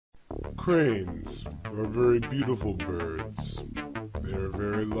Cranes are very beautiful birds. They are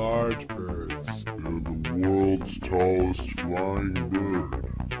very large birds. They're the world's tallest flying bird.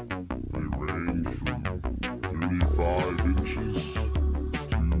 They range from 35 inches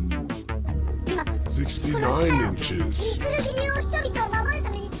to 69 inches. Do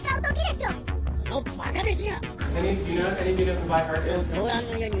you know any beautiful by heart is?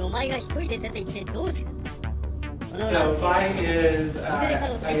 No, Fi is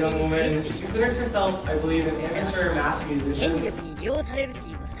a young woman, and she considers herself, I believe, an amateur mass musician.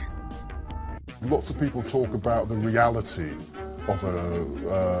 Lots of people talk about the reality of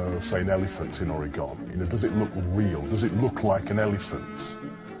say an elephant in origami. You know, does it look real? Does it look like an elephant?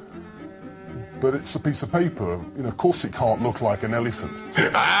 But it's a piece of paper. You know, of course it can't look like an elephant.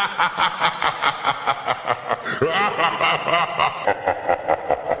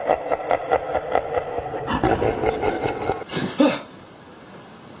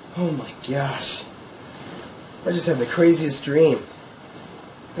 Oh my gosh. I just had the craziest dream.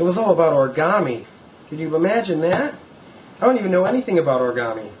 It was all about origami. Can you imagine that? I don't even know anything about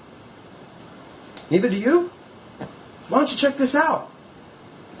origami. Neither do you? Why don't you check this out?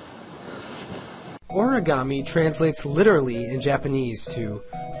 Origami translates literally in Japanese to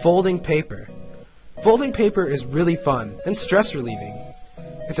folding paper. Folding paper is really fun and stress relieving.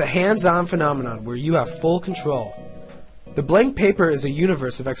 It's a hands-on phenomenon where you have full control. The blank paper is a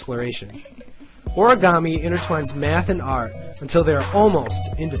universe of exploration. Origami intertwines math and art until they are almost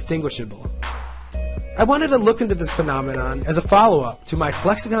indistinguishable. I wanted to look into this phenomenon as a follow-up to my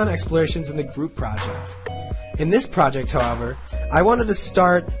Flexicon explorations in the group project. In this project, however, I wanted to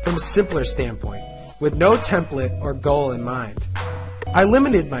start from a simpler standpoint, with no template or goal in mind. I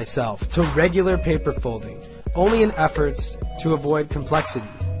limited myself to regular paper folding, only in efforts to avoid complexity.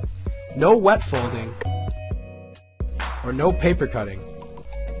 No wet folding, or no paper cutting.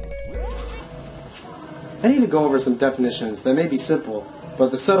 I need to go over some definitions that may be simple, but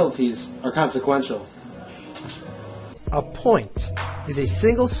the subtleties are consequential. A point is a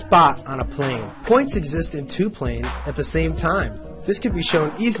single spot on a plane. Points exist in two planes at the same time. This can be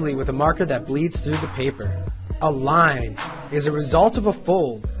shown easily with a marker that bleeds through the paper. A line is a result of a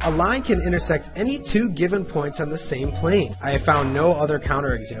fold. A line can intersect any two given points on the same plane. I have found no other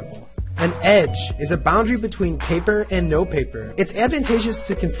counterexample. An edge is a boundary between paper and no paper. It's advantageous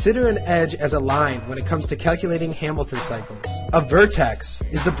to consider an edge as a line when it comes to calculating Hamilton cycles. A vertex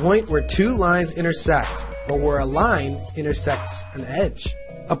is the point where two lines intersect, or where a line intersects an edge.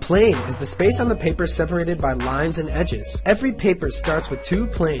 A plane is the space on the paper separated by lines and edges. Every paper starts with two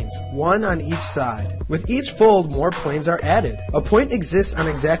planes, one on each side. With each fold, more planes are added. A point exists on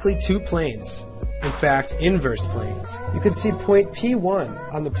exactly two planes. In fact, inverse planes. You can see point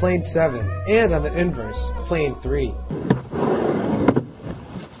P1 on the plane 7 and on the inverse, plane 3.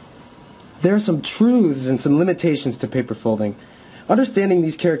 There are some truths and some limitations to paper folding. Understanding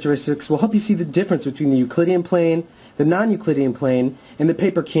these characteristics will help you see the difference between the Euclidean plane, the non-Euclidean plane, and the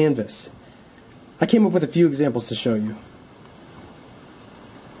paper canvas. I came up with a few examples to show you.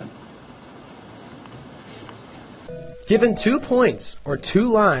 Given 2 points, or 2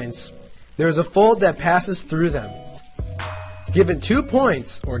 lines, there is a fold that passes through them. Given 2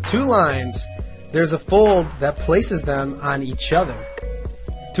 points, or 2 lines, there is a fold that places them on each other.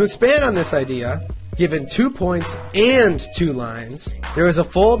 To expand on this idea, given 2 points and 2 lines, there is a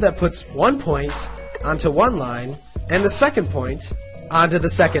fold that puts 1 point onto one line and the second point onto the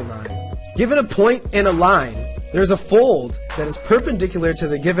second line. Given a point and a line, there is a fold that is perpendicular to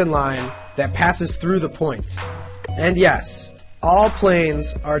the given line that passes through the point. And yes, all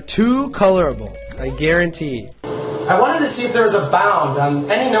planes are two colorable, I guarantee. I wanted to see if there was a bound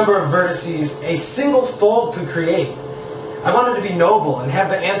on any number of vertices a single fold could create. I wanted to be noble and have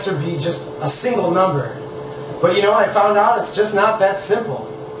the answer be just a single number. But you know, I found out it's just not that simple.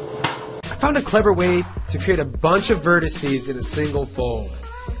 I found a clever way to create a bunch of vertices in a single fold.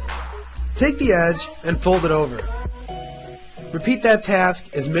 Take the edge and fold it over. Repeat that task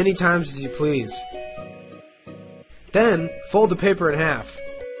as many times as you please. Then, fold the paper in half.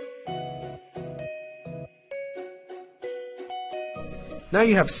 Now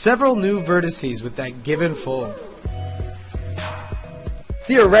you have several new vertices with that given fold.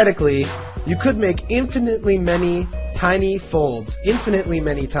 Theoretically, you could make infinitely many tiny folds infinitely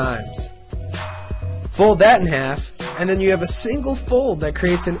many times. Fold that in half, and then you have a single fold that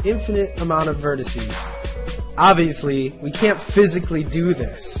creates an infinite amount of vertices. Obviously, we can't physically do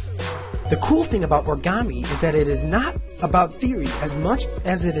this. The cool thing about origami is that it is not about theory as much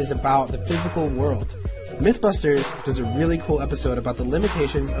as it is about the physical world. Mythbusters does a really cool episode about the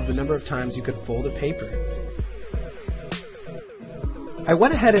limitations of the number of times you could fold a paper. I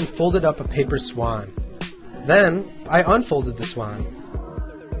went ahead and folded up a paper swan. Then, I unfolded the swan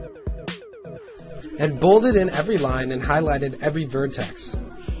and bolded in every line and highlighted every vertex.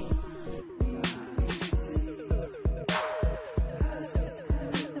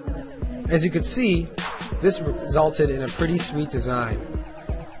 As you could see, this resulted in a pretty sweet design.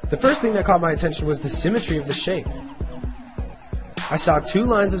 The first thing that caught my attention was the symmetry of the shape. I saw 2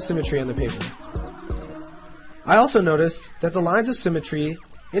 lines of symmetry on the paper. I also noticed that the lines of symmetry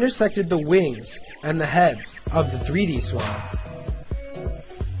intersected the wings and the head of the 3D swan.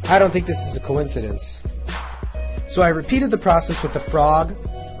 I don't think this is a coincidence. So I repeated the process with the frog,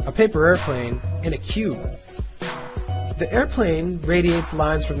 a paper airplane, and a cube. The airplane radiates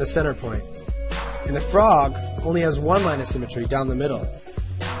lines from the center point, and the frog only has 1 line of symmetry down the middle.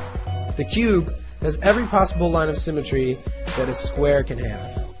 The cube has every possible line of symmetry that a square can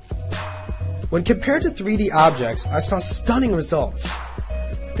have. When compared to 3D objects, I saw stunning results.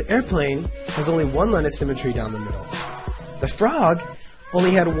 The airplane has only 1 line of symmetry down the middle. The frog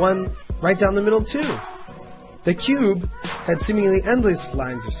only had 1 right down the middle too. The cube had seemingly endless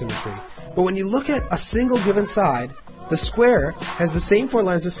lines of symmetry, but when you look at a single given side, the square has the same 4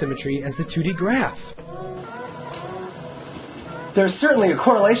 lines of symmetry as the 2D graph. There's certainly a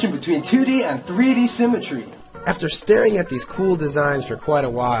correlation between 2D and 3D symmetry. After staring at these cool designs for quite a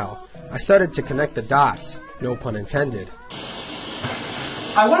while, I started to connect the dots, no pun intended.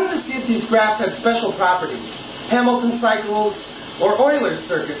 I wanted to see if these graphs had special properties. Hamilton cycles or Euler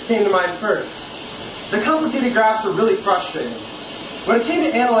circuits came to mind first. The complicated graphs were really frustrating. When it came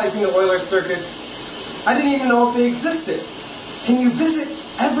to analyzing the Euler circuits, I didn't even know if they existed. Can you visit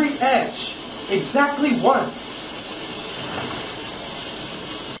every edge exactly once?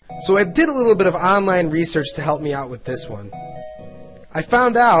 So I did a little bit of online research to help me out with this one. I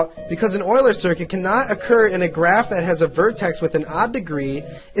found out because an Euler circuit cannot occur in a graph that has a vertex with an odd degree,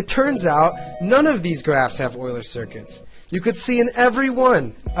 it turns out none of these graphs have Euler circuits. You could see in every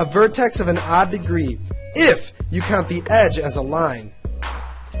one a vertex of an odd degree if you count the edge as a line.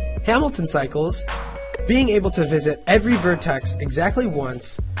 Hamilton cycles, being able to visit every vertex exactly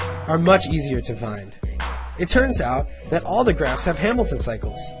once, are much easier to find. It turns out that all the graphs have Hamilton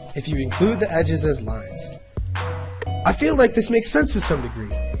cycles, if you include the edges as lines. I feel like this makes sense to some degree,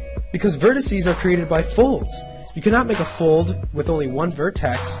 because vertices are created by folds. You cannot make a fold with only 1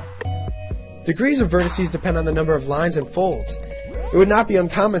 vertex. Degrees of vertices depend on the number of lines and folds. It would not be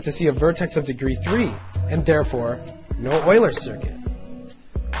uncommon to see a vertex of degree 3, and therefore, no Euler circuit.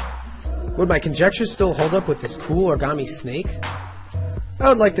 Would my conjecture still hold up with this cool origami snake? I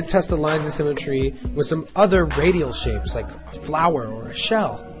would like to test the lines of symmetry with some other radial shapes, like a flower or a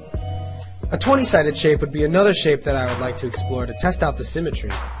shell. A 20-sided shape would be another shape that I would like to explore to test out the symmetry.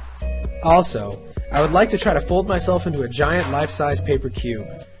 Also, I would like to try to fold myself into a giant life-size paper cube.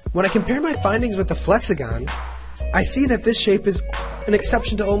 When I compare my findings with the flexagon, I see that this shape is an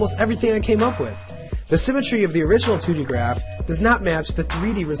exception to almost everything I came up with. The symmetry of the original 2D graph does not match the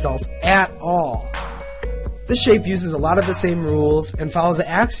 3D results at all. This shape uses a lot of the same rules and follows the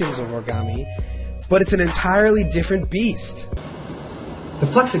axioms of origami, but it's an entirely different beast. The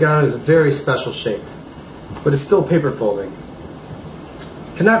flexagon is a very special shape, but it's still paper folding.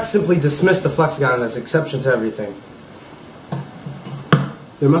 Cannot simply dismiss the flexagon as exception to everything.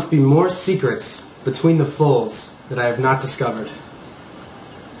 There must be more secrets between the folds that I have not discovered.